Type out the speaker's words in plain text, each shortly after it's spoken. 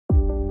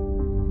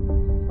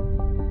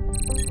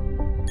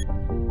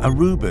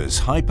Aruba's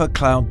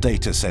hypercloud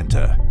data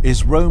center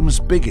is Rome's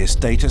biggest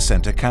data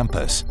center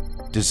campus,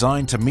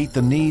 designed to meet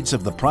the needs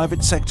of the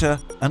private sector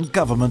and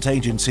government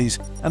agencies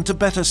and to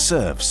better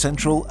serve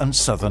central and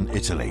southern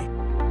Italy.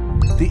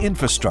 The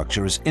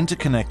infrastructure is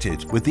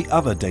interconnected with the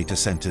other data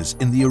centers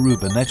in the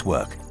Aruba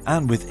network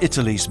and with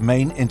Italy's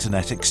main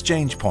internet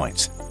exchange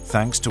points,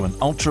 thanks to an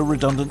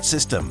ultra-redundant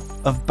system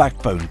of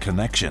backbone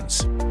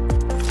connections.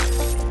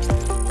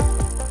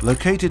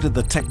 Located at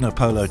the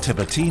Tecnopolo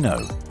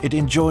Tiburtino, it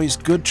enjoys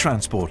good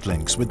transport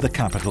links with the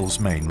capital's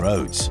main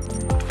roads.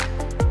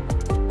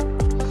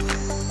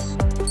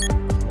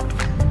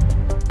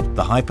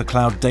 The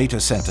hypercloud data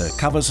center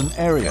covers an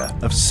area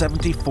of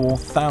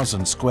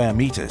 74,000 square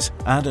meters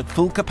and at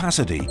full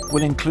capacity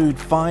will include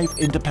 5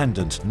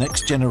 independent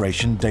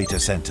next-generation data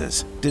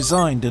centers,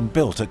 designed and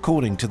built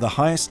according to the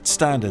highest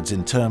standards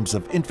in terms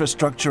of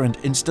infrastructure and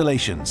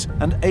installations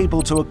and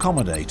able to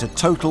accommodate a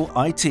total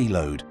IT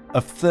load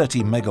of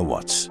 30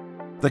 megawatts.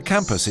 The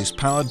campus is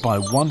powered by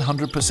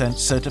 100%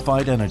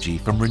 certified energy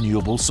from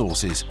renewable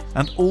sources,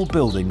 and all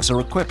buildings are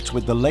equipped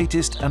with the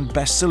latest and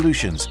best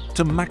solutions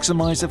to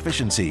maximize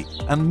efficiency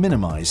and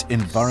minimize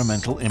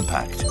environmental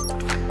impact.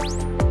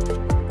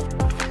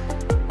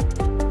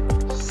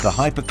 The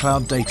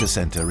hypercloud data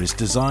center is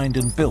designed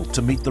and built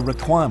to meet the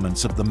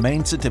requirements of the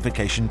main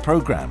certification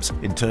programs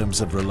in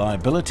terms of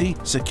reliability,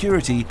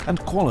 security and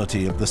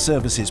quality of the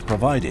services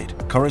provided,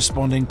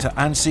 corresponding to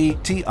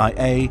ANSI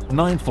TIA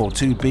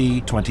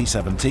 942B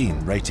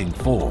 2017 rating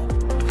 4.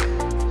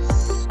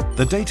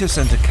 The data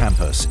center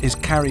campus is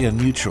carrier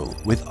neutral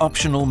with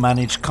optional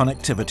managed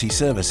connectivity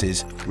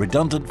services,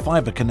 redundant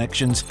fiber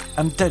connections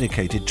and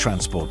dedicated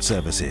transport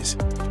services.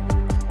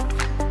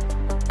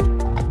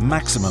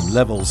 Maximum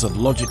levels of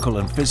logical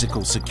and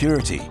physical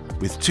security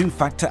with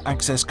 2-factor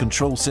access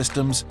control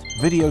systems,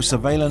 video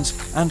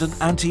surveillance and an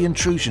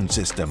anti-intrusion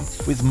system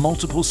with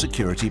multiple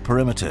security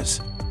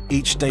perimeters.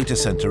 Each data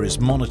center is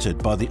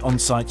monitored by the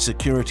on-site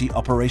Security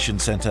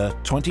Operations Center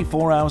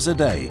 24 hours a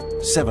day,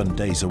 7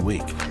 days a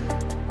week.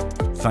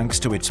 Thanks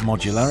to its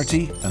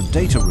modularity and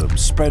data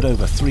rooms spread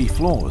over 3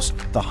 floors,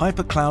 the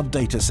hypercloud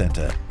data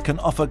center can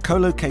offer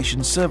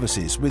co-location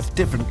services with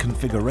different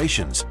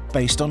configurations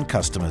based on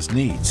customers'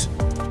 needs.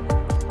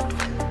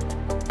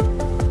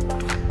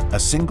 A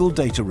single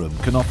data room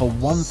can offer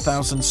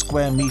 1,000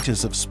 square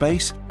meters of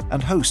space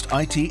and host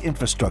IT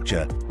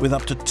infrastructure with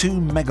up to 2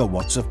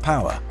 megawatts of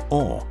power,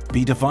 or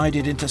be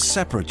divided into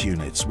separate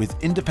units with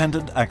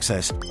independent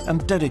access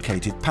and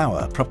dedicated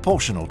power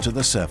proportional to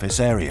the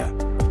surface area.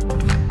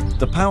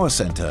 The power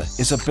center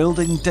is a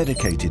building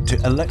dedicated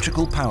to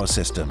electrical power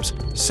systems,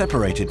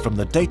 separated from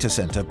the data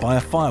center by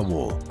a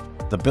firewall.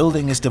 The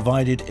building is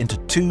divided into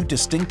 2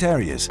 distinct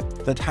areas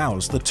that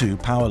house the 2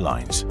 power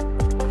lines.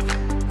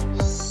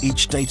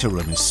 Each data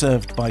room is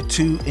served by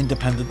 2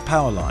 independent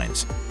power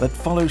lines that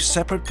follow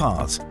separate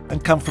paths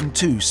and come from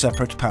 2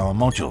 separate power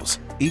modules,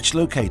 each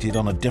located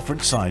on a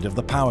different side of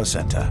the power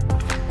center.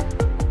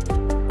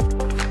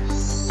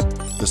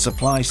 The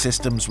supply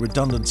system's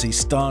redundancy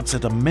starts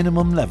at a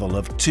minimum level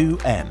of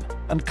 2N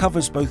and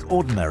covers both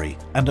ordinary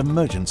and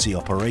emergency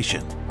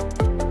operation.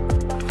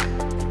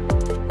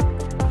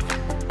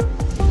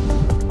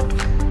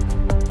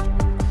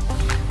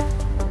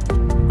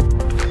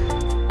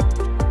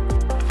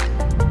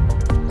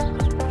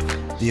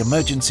 The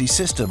emergency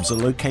systems are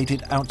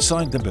located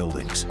outside the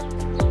buildings.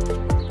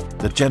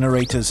 The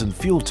generators and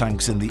fuel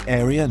tanks in the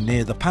area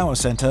near the power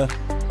center,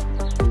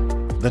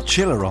 the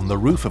chiller on the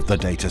roof of the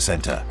data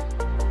center.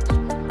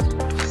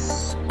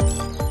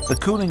 The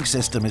cooling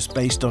system is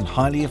based on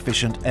highly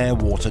efficient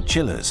air-water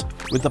chillers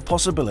with the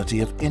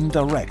possibility of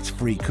indirect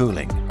free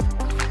cooling.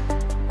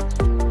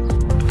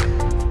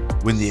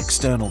 When the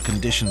external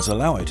conditions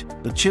allow it,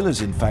 the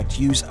chillers in fact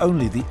use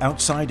only the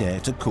outside air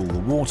to cool the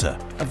water,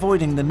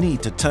 avoiding the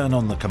need to turn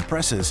on the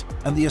compressors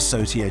and the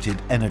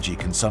associated energy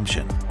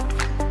consumption.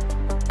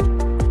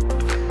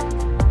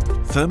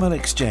 Thermal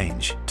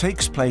exchange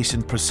takes place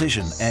in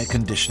precision air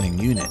conditioning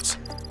units,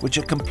 which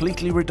are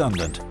completely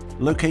redundant,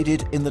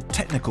 located in the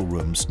technical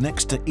rooms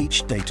next to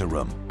each data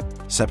room,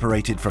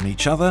 separated from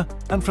each other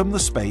and from the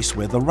space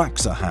where the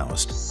racks are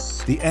housed.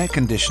 The air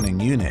conditioning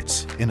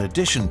units, in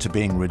addition to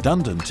being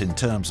redundant in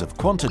terms of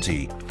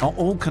quantity, are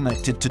all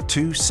connected to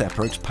 2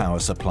 separate power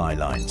supply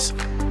lines.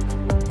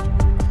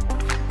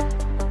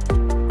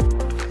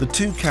 The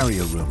 2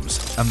 carrier rooms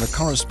and the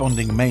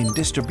corresponding main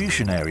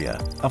distribution area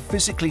are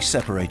physically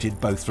separated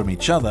both from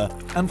each other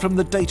and from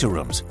the data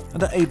rooms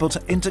and are able to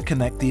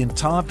interconnect the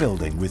entire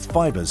building with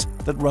fibers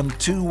that run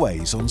 2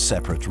 ways on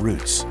separate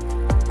routes.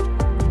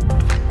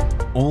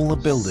 All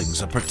the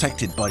buildings are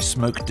protected by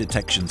smoke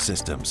detection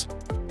systems.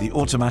 The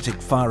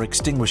automatic fire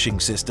extinguishing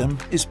system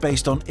is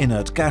based on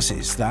inert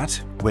gases that,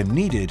 when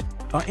needed,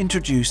 are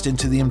introduced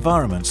into the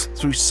environments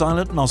through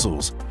silent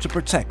nozzles to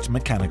protect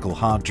mechanical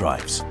hard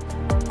drives.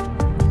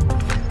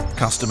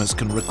 Customers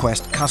can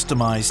request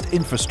customized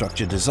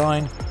infrastructure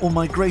design or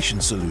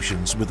migration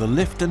solutions with a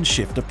lift and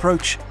shift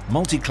approach,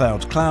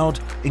 multi-cloud cloud,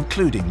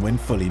 including when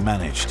fully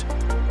managed.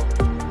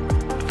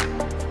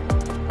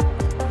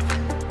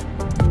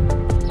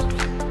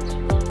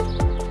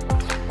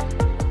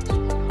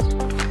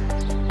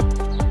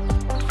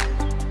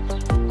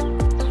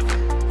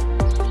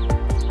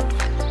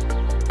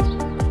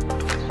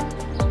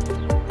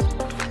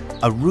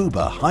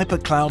 Aruba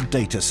Hypercloud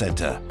Data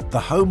Center, the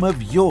home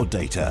of your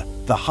data,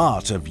 the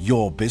heart of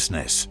your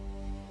business.